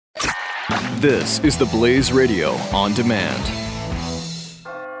This is the Blaze Radio on demand.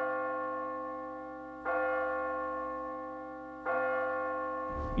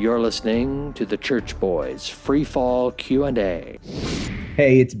 You're listening to the Church Boys FREEFALL Q&A.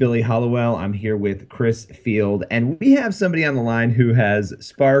 Hey, it's Billy Hollowell. I'm here with Chris Field, and we have somebody on the line who has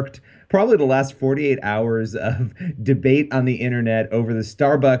sparked probably the last 48 hours of debate on the internet over the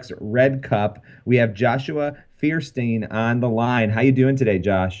Starbucks Red Cup. We have Joshua Feuerstein on the line. How you doing today,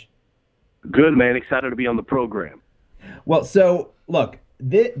 Josh? Good, man. Excited to be on the program. Well, so look,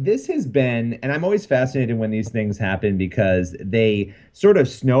 this has been, and I'm always fascinated when these things happen because they sort of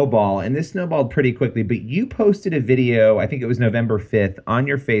snowball, and this snowballed pretty quickly. But you posted a video, I think it was November 5th, on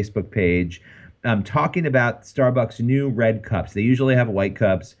your Facebook page, talking about Starbucks' new red cups. They usually have white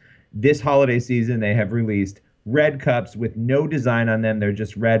cups. This holiday season, they have released red cups with no design on them. They're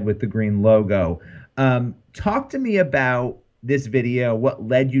just red with the green logo. Talk to me about this video. What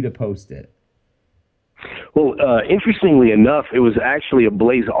led you to post it? Well, interestingly enough, it was actually a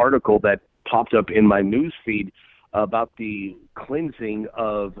Blaze article that popped up in my news feed about the cleansing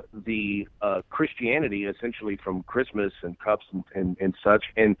of the Christianity, essentially from Christmas and cups and such.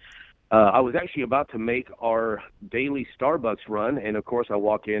 And I was actually about to make our daily Starbucks run, and of course I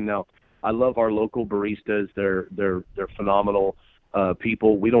walk in. Now, I love our local baristas. They're phenomenal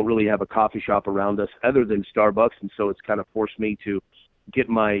people. We don't really have a coffee shop around us other than Starbucks, and so it's kind of forced me to get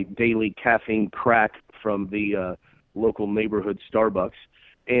my daily caffeine crack from the local neighborhood Starbucks.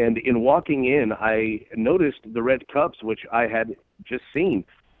 And in walking in, I noticed the red cups, which I had just seen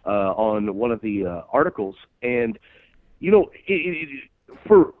on one of the articles. And, you know,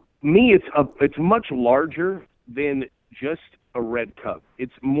 for me, it's much larger than just a red cup.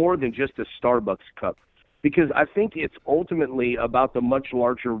 It's more than just a Starbucks cup, because I think it's ultimately about the much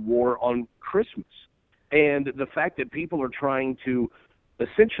larger war on Christmas and the fact that people are trying to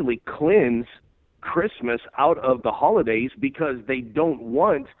essentially cleanse Christmas out of the holidays because they don't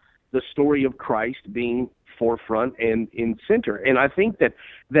want the story of Christ being forefront and in center. And I think that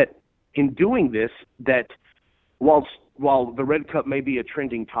in doing this, that while the red cup may be a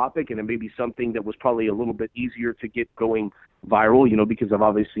trending topic and it may be something that was probably a little bit easier to get going viral, you know, because I've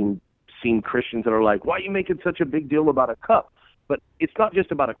obviously seen Christians that are like, why are you making such a big deal about a cup? But it's not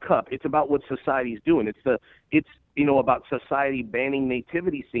just about a cup. It's about what society's doing. It's about society banning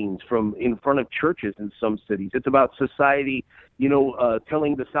nativity scenes from in front of churches in some cities. It's about society,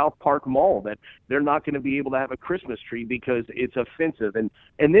 telling the South Park Mall that they're not going to be able to have a Christmas tree because it's offensive. And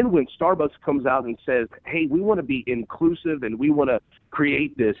then when Starbucks comes out and says, hey, we want to be inclusive and we want to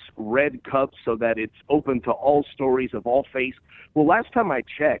create this red cup so that it's open to all stories of all faiths. Well, last time I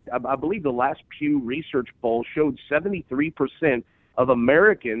checked, I believe the last Pew Research poll showed 73% of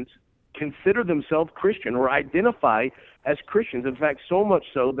Americans consider themselves Christian or identify as Christians. In fact, so much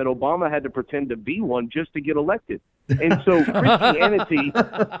so that Obama had to pretend to be one just to get elected. And so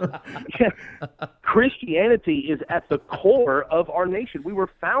Christianity is at the core of our nation. We were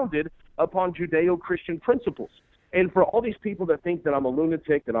founded upon Judeo-Christian principles. And for all these people that think that I'm a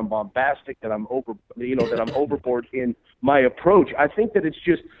lunatic, that I'm bombastic, that I'm overboard in my approach, I think that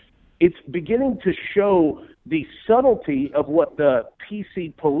it's beginning to show the subtlety of what the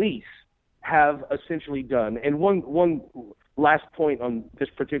PC police have essentially done. And one last point on this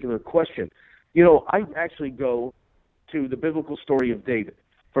particular question. I actually go to the biblical story of David.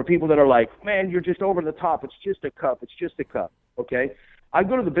 For people that are like, man, you're just over the top. It's just a cup. It's just a cup. Okay? I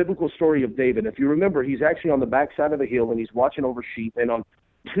go to the biblical story of David. If you remember, he's actually on the backside of the hill and he's watching over sheep. And on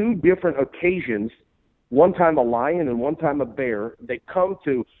two different occasions, one time a lion and one time a bear, they come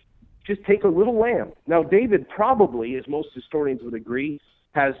to just take a little lamb. Now, David probably, as most historians would agree,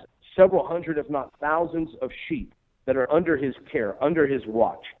 has several hundred, if not thousands, of sheep that are under his care, under his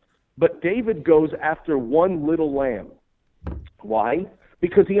watch. But David goes after one little lamb. Why?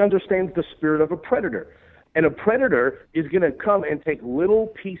 Because he understands the spirit of a predator. And a predator is going to come and take little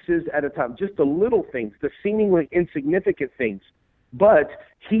pieces at a time, just the little things, the seemingly insignificant things. But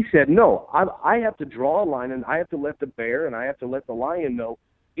he said, no, I have to draw a line, and I have to let the bear and I have to let the lion know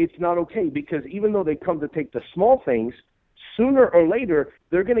it's not okay, because even though they come to take the small things, sooner or later,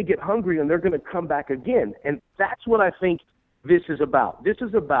 they're going to get hungry and they're going to come back again. And that's what I think this is about. This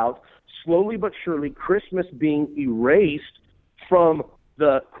is about, slowly but surely, Christmas being erased from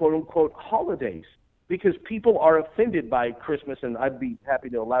the quote-unquote holidays, because people are offended by Christmas, and I'd be happy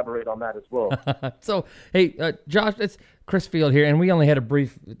to elaborate on that as well. So, hey, Josh, it's Chris Field here, and we only had a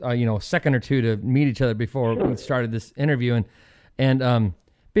brief, second or two to meet each other before we started this interview, and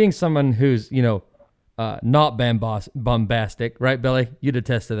being someone who's, not bombastic, right, Billy? You'd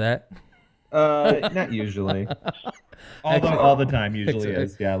attest to that. Not usually. All the time usually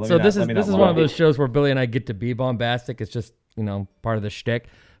is. Yeah. This is one of those shows where Billy and I get to be bombastic. It's just, part of the shtick.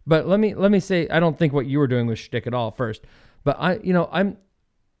 But let me say, I don't think what you were doing was shtick at all first. But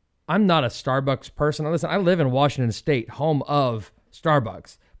I'm not a Starbucks person. Listen, I live in Washington State, home of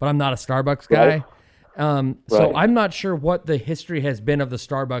Starbucks, but I'm not a Starbucks guy. Right. So I'm not sure what the history has been of the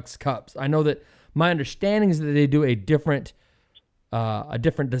Starbucks cups. I know that my understanding is that they do a different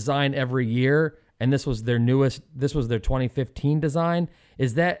design every year, and this was their 2015 design.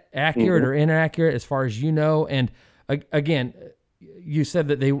 Is that accurate or inaccurate as far as you know? And again, you said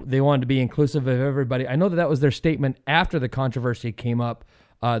that they wanted to be inclusive of everybody. I know that was their statement after the controversy came up,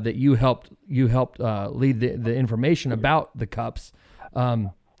 that you helped lead the information about the cups.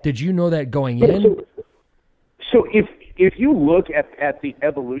 Did you know that going in? So if you look at the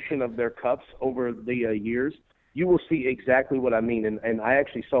evolution of their cups over the years, you will see exactly what I mean. And I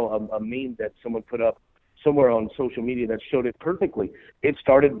actually saw a meme that someone put up somewhere on social media that showed it perfectly. It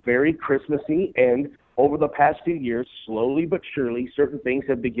started very Christmassy, and over the past few years, slowly but surely, certain things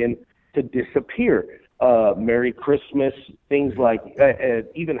have begun to disappear. Merry Christmas, things like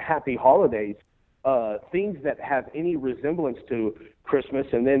even Happy Holidays, things that have any resemblance to Christmas,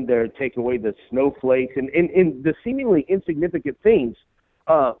 and then they take away the snowflakes and the seemingly insignificant things.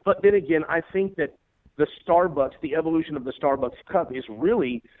 But then again, I think that the evolution of the Starbucks cup is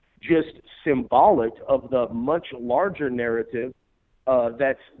really just symbolic of the much larger narrative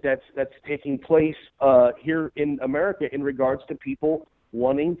that's taking place here in America in regards to people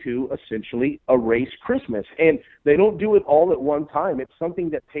wanting to essentially erase Christmas. And they don't do it all at one time. It's something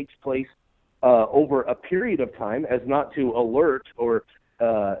that takes place over a period of time, as not to alert or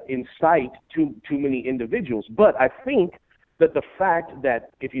incite too many individuals. But I think that the fact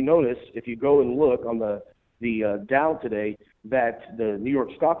that, if you notice, if you go and look on the Dow today, that the New York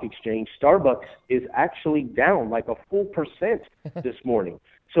Stock Exchange, Starbucks is actually down like a full % this morning.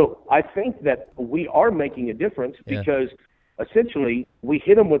 So I think that we are making a difference because essentially we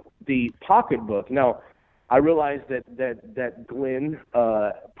hit them with the pocketbook. Now, I realize that Glenn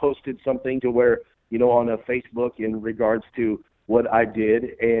posted something to where, on a Facebook in regards to what I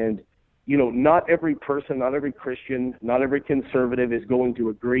did. And, not every person, not every Christian, not every conservative is going to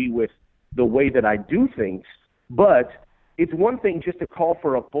agree with the way that I do things. But it's one thing just to call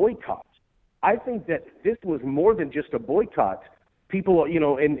for a boycott. I think that this was more than just a boycott. People,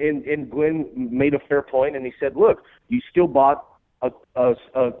 and Glenn made a fair point, and he said, look, you still bought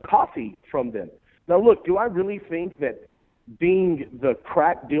a coffee from them. Now, look, do I really think that being the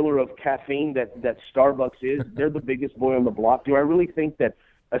crack dealer of caffeine that Starbucks is, they're the biggest boy on the block? Do I really think that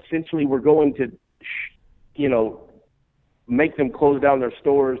essentially we're going to, make them close down their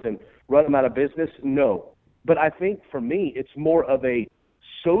stores and run them out of business? No. But I think for me, it's more of a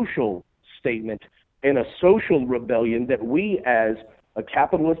social statement and a social rebellion that we as a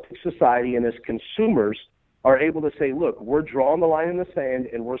capitalistic society and as consumers are able to say, look, we're drawing the line in the sand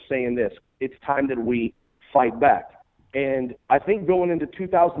and we're saying this. It's time that we fight back. And I think going into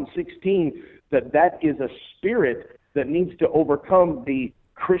 2016, that is a spirit that needs to overcome the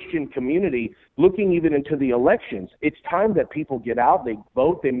Christian community, looking even into the elections. It's time that people get out, they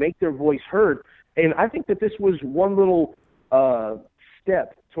vote, they make their voice heard. And I think that this was one little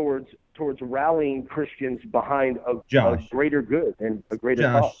step towards rallying Christians behind a greater good and a greater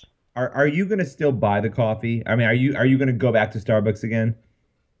cause. Are you going to still buy the coffee? I mean, are you going to go back to Starbucks again?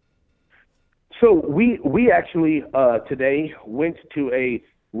 So we actually today went to a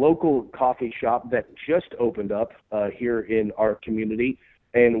local coffee shop that just opened up here in our community,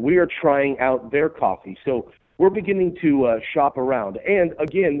 and we are trying out their coffee. So we're beginning to shop around. And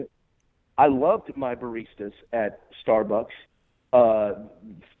again, I loved my baristas at Starbucks.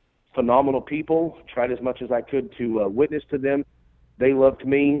 Phenomenal people. Tried as much as I could to witness to them. They loved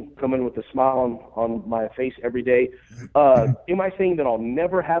me, coming with a smile on my face every day. Am I saying that I'll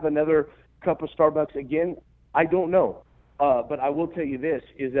never have another cup of Starbucks again? I don't know. But I will tell you this,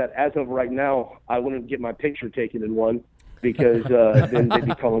 is that as of right now, I wouldn't get my picture taken in one, because then they'd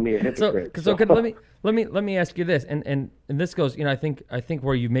be calling me a hypocrite. So let me ask you this, and this goes, I think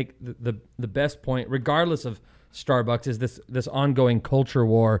where you make the best point, regardless of Starbucks, is this ongoing culture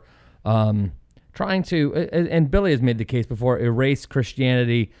war, trying to, and Billy has made the case before, erase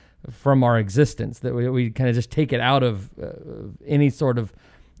Christianity from our existence, that we kind of just take it out of any sort of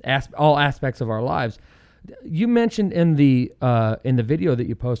all aspects of our lives. You mentioned in the video that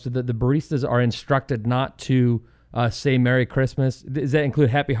you posted that the baristas are instructed not to say Merry Christmas. Does that include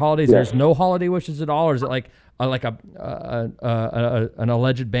Happy Holidays? Yes. There's no holiday wishes at all, or is it like an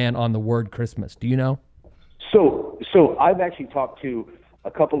alleged ban on the word Christmas? Do you know? So I've actually talked to a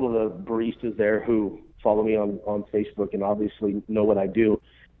couple of the baristas there who follow me on Facebook and obviously know what I do.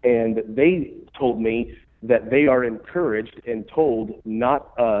 And they told me that they are encouraged and told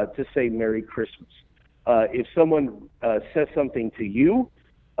not to say Merry Christmas. If someone says something to you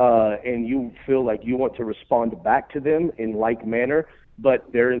and you feel like you want to respond back to them in like manner,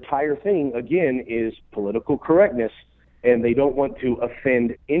 but their entire thing, again, is political correctness, and they don't want to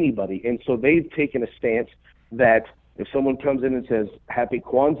offend anybody. And so they've taken a stance that if someone comes in and says Happy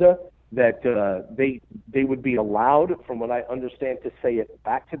Kwanzaa, that they would be allowed, from what I understand, to say it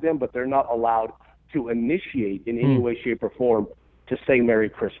back to them, but they're not allowed to initiate in any way, shape, or form to say Merry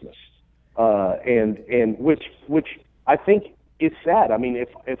Christmas. And which I think is sad. I mean,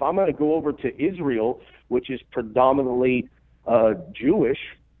 if I'm going to go over to Israel, which is predominantly Jewish,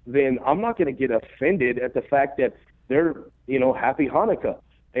 then I'm not going to get offended at the fact that they're, Happy Hanukkah.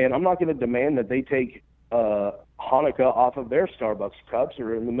 And I'm not going to demand that they take Hanukkah off of their Starbucks cups,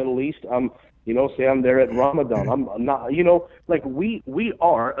 or in the Middle East, say I'm there at Ramadan. I'm not, we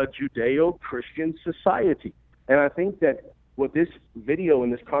are a Judeo-Christian society. And I think that what this video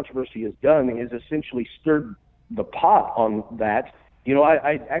and this controversy has done is essentially stirred the pot on that.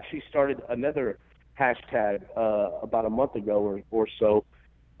 I actually started another hashtag about a month ago or so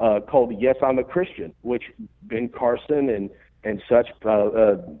called Yes, I'm a Christian, which Ben Carson and such,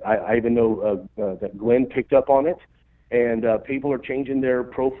 I even know that Glenn picked up on it, and people are changing their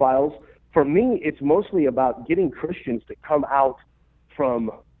profiles. For me, it's mostly about getting Christians to come out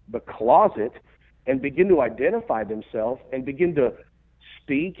from the closet and begin to identify themselves and begin to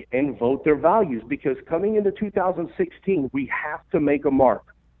speak and vote their values. Because coming into 2016, we have to make a mark,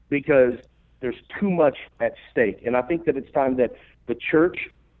 because there's too much at stake. And I think that it's time that the church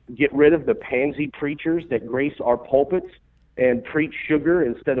get rid of the pansy preachers that grace our pulpits and preach sugar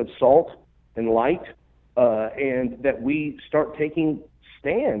instead of salt and light, and that we start taking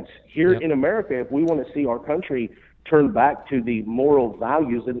stands here in America if we want to see our country turn back to the moral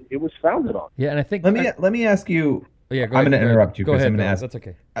values that it was founded on. Yeah, and I think let me ask you. Yeah, I'm going to interrupt you, Chris. I'm going to ask. That's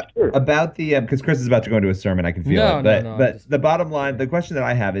okay. About the because Chris is about to go into a sermon. I can feel it. But the bottom line, the question that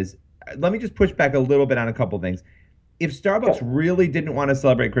I have is, let me just push back a little bit on a couple things. If Starbucks really didn't want to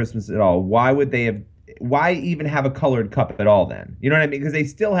celebrate Christmas at all, why even have a colored cup at all then? You know what I mean? Because they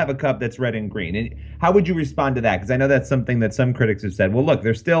still have a cup that's red and green. And how would you respond to that? Because I know that's something that some critics have said. Well, look,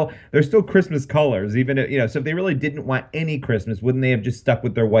 there's still Christmas colors, even if, so if they really didn't want any Christmas, wouldn't they have just stuck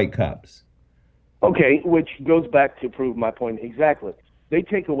with their white cups? Okay, which goes back to prove my point exactly. They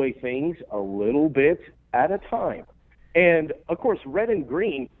take away things a little bit at a time. And, of course, red and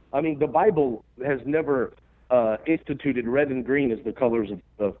green, I mean, the Bible has never instituted red and green as the colors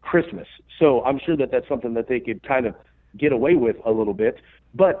of Christmas. So I'm sure that that's something that they could kind of get away with a little bit.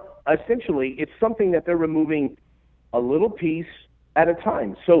 But essentially, it's something that they're removing a little piece at a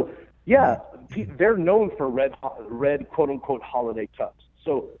time. So, yeah, they're known for red quote-unquote holiday cups.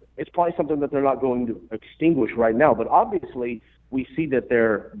 So it's probably something that they're not going to extinguish right now. But obviously, we see that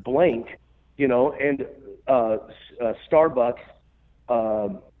they're blank, and Starbucks,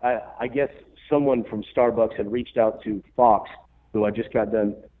 I guess someone from Starbucks had reached out to Fox, who I just got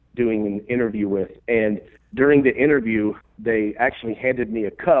done doing an interview with. And during the interview, they actually handed me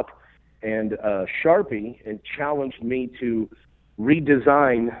a cup and a Sharpie and challenged me to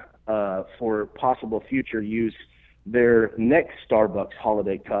redesign for possible future use their next Starbucks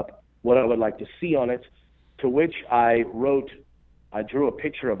holiday cup, what I would like to see on it, to which I drew a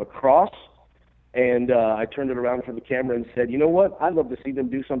picture of a cross, and I turned it around for the camera and said, you know what, I'd love to see them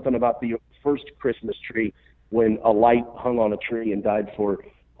do something about the first Christmas tree when a light hung on a tree and died for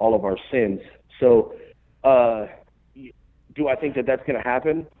all of our sins. So do I think that that's going to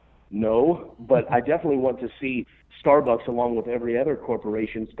happen? No, but I definitely want to see Starbucks, along with every other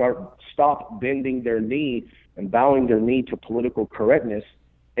corporation, stop bending their knee and bowing their knee to political correctness,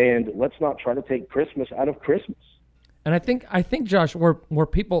 and let's not try to take Christmas out of Christmas. And I think Josh, where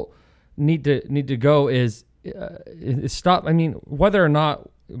people need to go is stop. I mean, whether or not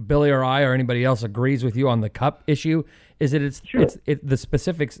Billy or I or anybody else agrees with you on the cup issue, is that it's the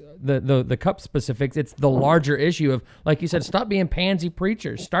specifics, the cup specifics. It's the larger issue of, like you said, stop being pansy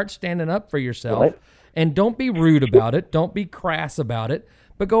preachers. Start standing up for yourself, right? And don't be rude about it. Don't be crass about it.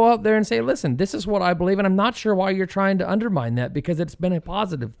 But go out there and say, listen, this is what I believe, and I'm not sure why you're trying to undermine that, because it's been a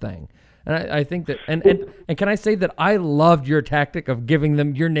positive thing. And I think that, and can I say that I loved your tactic of giving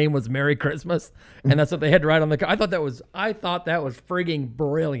them your name was Merry Christmas, and that's what they had to write on the cup. I thought that was frigging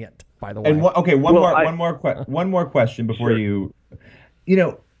brilliant, by the way. And one more question before you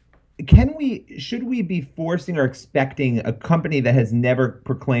should we be forcing or expecting a company that has never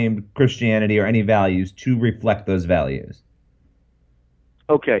proclaimed Christianity or any values to reflect those values?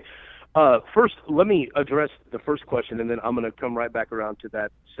 Okay. First, let me address the first question, and then I'm going to come right back around to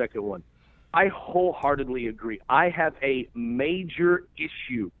that second one. I wholeheartedly agree. I have a major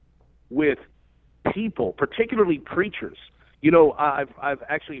issue with people, particularly preachers. You know, I've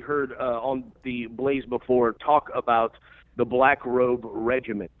actually heard on the Blaze before talk about the Black Robe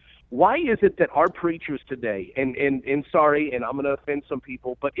Regiment. Why is it that our preachers today, and sorry, and I'm going to offend some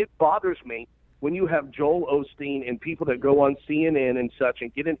people, but it bothers me when you have Joel Osteen and people that go on CNN and such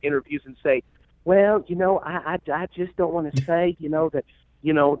and get in interviews and say, well, you know, I just don't want to say,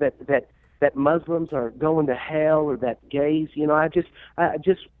 that Muslims are going to hell or that gays, I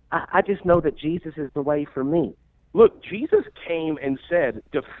just know that Jesus is the way for me. Look, Jesus came and said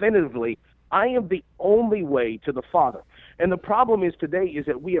definitively, I am the only way to the Father. And the problem is today is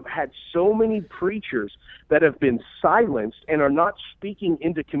that we have had so many preachers that have been silenced and are not speaking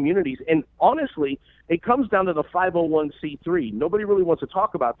into communities. And honestly, it comes down to the 501c3. Nobody really wants to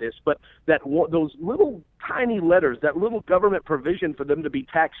talk about this, but those little tiny letters, that little government provision for them to be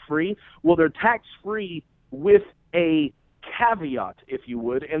tax-free, well, they're tax-free with a caveat, if you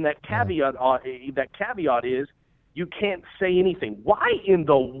would. And that caveat is you can't say anything. Why in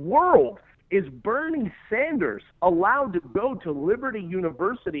the world is Bernie Sanders allowed to go to Liberty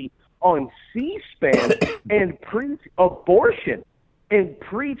University on C-SPAN and preach abortion and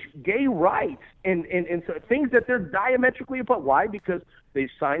preach gay rights and so things that they're diametrically opposed? Why? Because they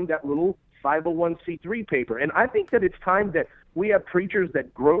signed that little 501c3 paper. And I think that it's time that we have preachers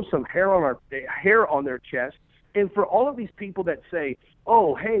that grow some hair on their chest. And for all of these people that say,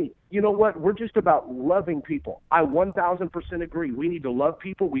 oh, hey, you know what, we're just about loving people. I 1,000% agree. We need to love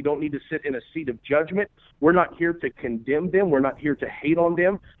people. We don't need to sit in a seat of judgment. We're not here to condemn them. We're not here to hate on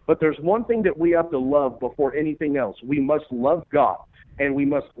them. But there's one thing that we have to love before anything else. We must love God, and we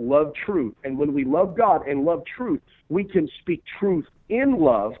must love truth. And when we love God and love truth, we can speak truth in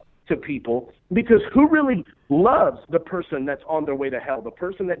love to people, because who really loves the person that's on their way to hell? The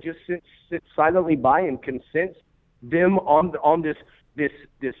person that just sits silently by and consents them on this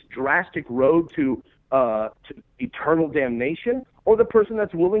drastic road to eternal damnation, or the person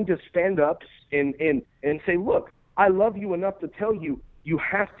that's willing to stand up and say, look, I love you enough to tell you you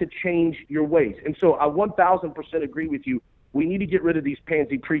have to change your ways. And so I 1,000% agree with you. We need to get rid of these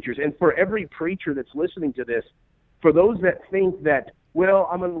pansy preachers. And for every preacher that's listening to this, for those that think that, well,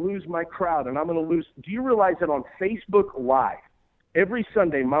 I'm going to lose my crowd and I'm going to lose. Do you realize that on Facebook Live, every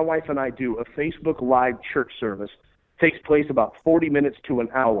Sunday, my wife and I do a Facebook Live church service. It takes place about 40 minutes to an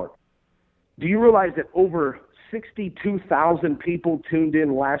hour. Do you realize that over 62,000 people tuned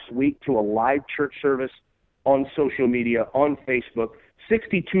in last week to a live church service on social media, on Facebook?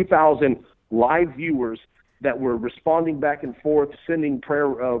 62,000 live viewers that were responding back and forth, sending prayer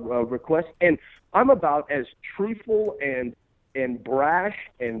requests. And I'm about as truthful and brash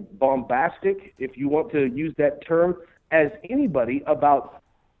and bombastic, if you want to use that term, as anybody about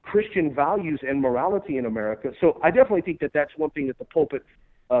Christian values and morality in America. So I definitely think that that's one thing that the pulpit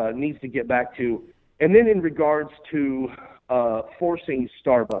needs to get back to. And then in regards to forcing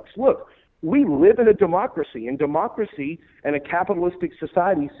Starbucks, look, we live in a democracy, and democracy and a capitalistic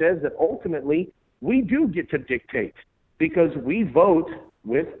society says that ultimately we do get to dictate, because we vote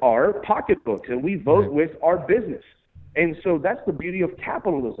with our pocketbooks and we vote with our business. And so that's the beauty of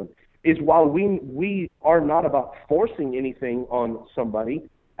capitalism, is while we are not about forcing anything on somebody,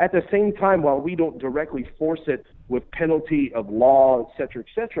 at the same time, while we don't directly force it with penalty of law, et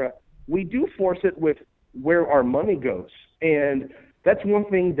cetera, we do force it with where our money goes. And that's one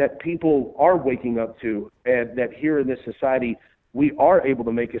thing that people are waking up to, and that here in this society, we are able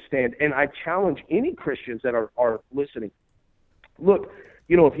to make a stand. And I challenge any Christians that are listening. Look,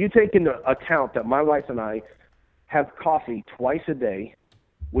 if you take into account that my wife and I have coffee twice a day,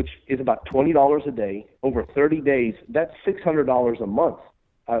 which is about $20 a day, over 30 days, that's $600 a month.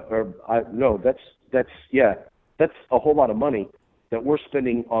 That's a whole lot of money that we're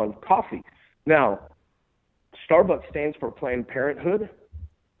spending on coffee. Now, Starbucks stands for Planned Parenthood.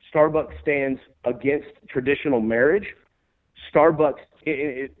 Starbucks stands against traditional marriage. Starbucks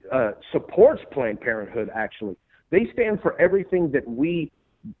supports Planned Parenthood, actually. They stand for everything that we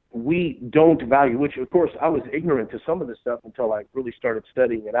don't value, which, of course, I was ignorant to some of this stuff until I really started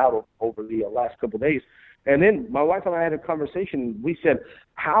studying it out over the last couple of days. And then my wife and I had a conversation. We said,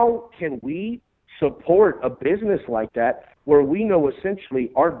 how can we support a business like that where we know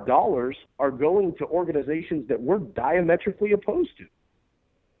essentially our dollars are going to organizations that we're diametrically opposed to?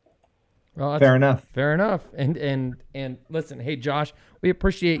 Well, fair enough. Fair enough. And listen, hey Josh, we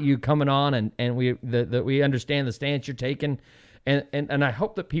appreciate you coming on, and we understand the stance you're taking, and I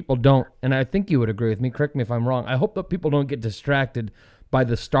hope that people don't, and I think you would agree with me, correct me if I'm wrong, I hope that people don't get distracted by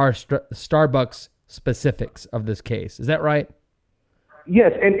the Starbucks specifics of this case. Is that right?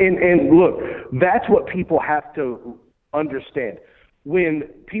 Yes, and look, that's what people have to understand. When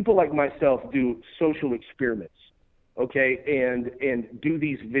people like myself do social experiments, okay, and do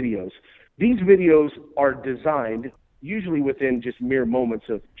these videos are designed usually within just mere moments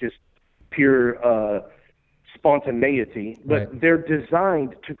of just pure spontaneity, but Right. they're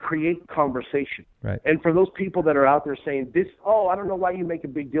designed to create conversation. Right. And for those people that are out there saying this, I don't know why you make a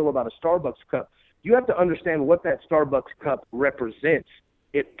big deal about a Starbucks cup. You have to understand what that Starbucks cup represents.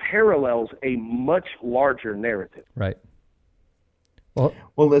 It parallels a much larger narrative. Right. Well,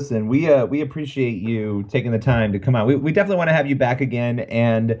 listen, we appreciate you taking the time to come out. We definitely want to have you back again.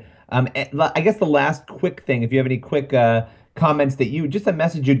 And I guess the last quick thing, if you have any quick comments just a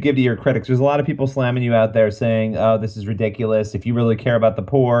message you'd give to your critics. There's a lot of people slamming you out there saying, oh, this is ridiculous. If you really care about the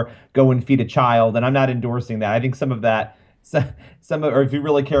poor, go and feed a child. And I'm not endorsing that. I think some of that, or if you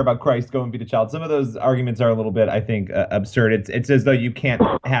really care about Christ, go and feed a child. Some of those arguments are a little bit, I think, absurd. It's as though you can't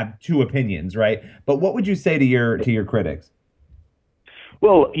have two opinions, right? But what would you say to your critics?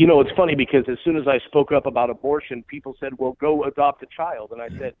 Well, it's funny because as soon as I spoke up about abortion, people said, well, go adopt a child. And I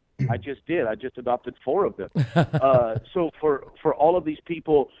said, I just did. I just adopted 4 of them. So for all of these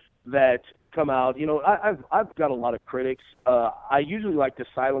people that come out, I've got a lot of critics. I usually like to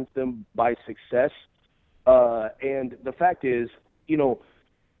silence them by success. And the fact is,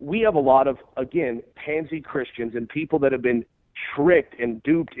 we have a lot of, again, pansy Christians and people that have been tricked and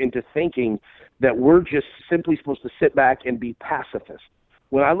duped into thinking that we're just simply supposed to sit back and be pacifists.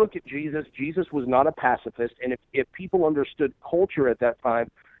 When I look at Jesus, Jesus was not a pacifist, and if people understood culture at that time,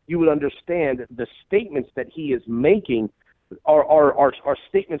 you would understand the statements that he is making are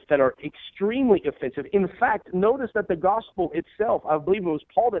statements that are extremely offensive. In fact, notice that the gospel itself, I believe it was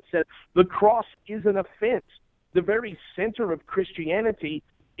Paul that said, the cross is an offense. The very center of Christianity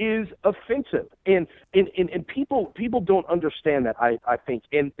is offensive, and people don't understand that. I think,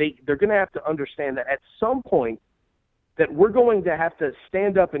 and they're going to have to understand that at some point, that we're going to have to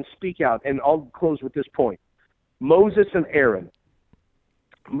stand up and speak out. And I'll close with this point. Moses and Aaron.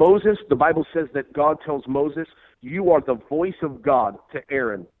 Moses, the Bible says that God tells Moses, you are the voice of God to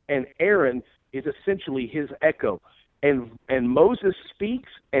Aaron. And Aaron is essentially his echo. And Moses speaks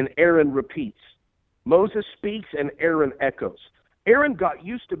and Aaron repeats. Moses speaks and Aaron echoes. Aaron got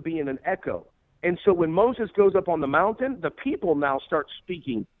used to being an echo. And so when Moses goes up on the mountain, the people now start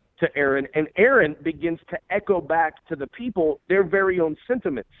speaking to Aaron, and Aaron begins to echo back to the people their very own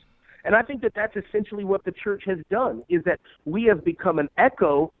sentiments. And I think that that's essentially what the church has done, is that we have become an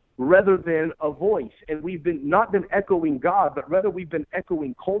echo rather than a voice. And we've not been echoing God, but rather we've been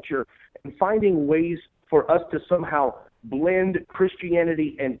echoing culture and finding ways for us to somehow blend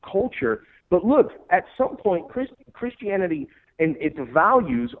Christianity and culture. But look, at some point, Christianity and its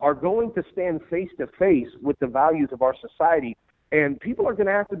values are going to stand face to face with the values of our society. And people are going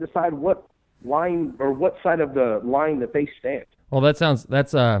to have to decide what line or what side of the line that they stand. Well,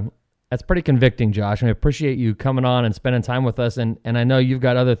 that's pretty convicting, Josh. I appreciate you coming on and spending time with us. And I know you've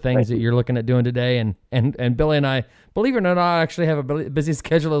got other things that you're looking at doing today. And Billy and I, believe it or not, actually have a busy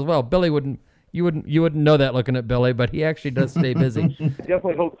schedule as well. Billy you wouldn't know that looking at Billy, but he actually does stay busy.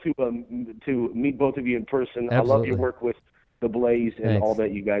 Definitely hope to meet both of you in person. Absolutely. I love your work with the Blaze and Thanks. all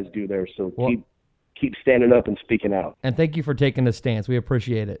that you guys do there. So keep standing up and speaking out. And thank you for taking the stance. We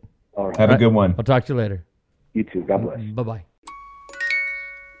appreciate it. All right. Have a good one. I'll talk to you later. You too. God bless. Bye-bye.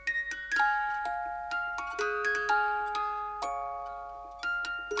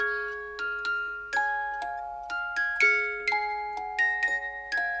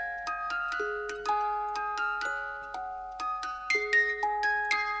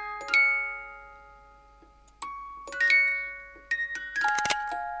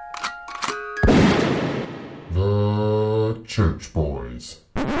 The Church Boys.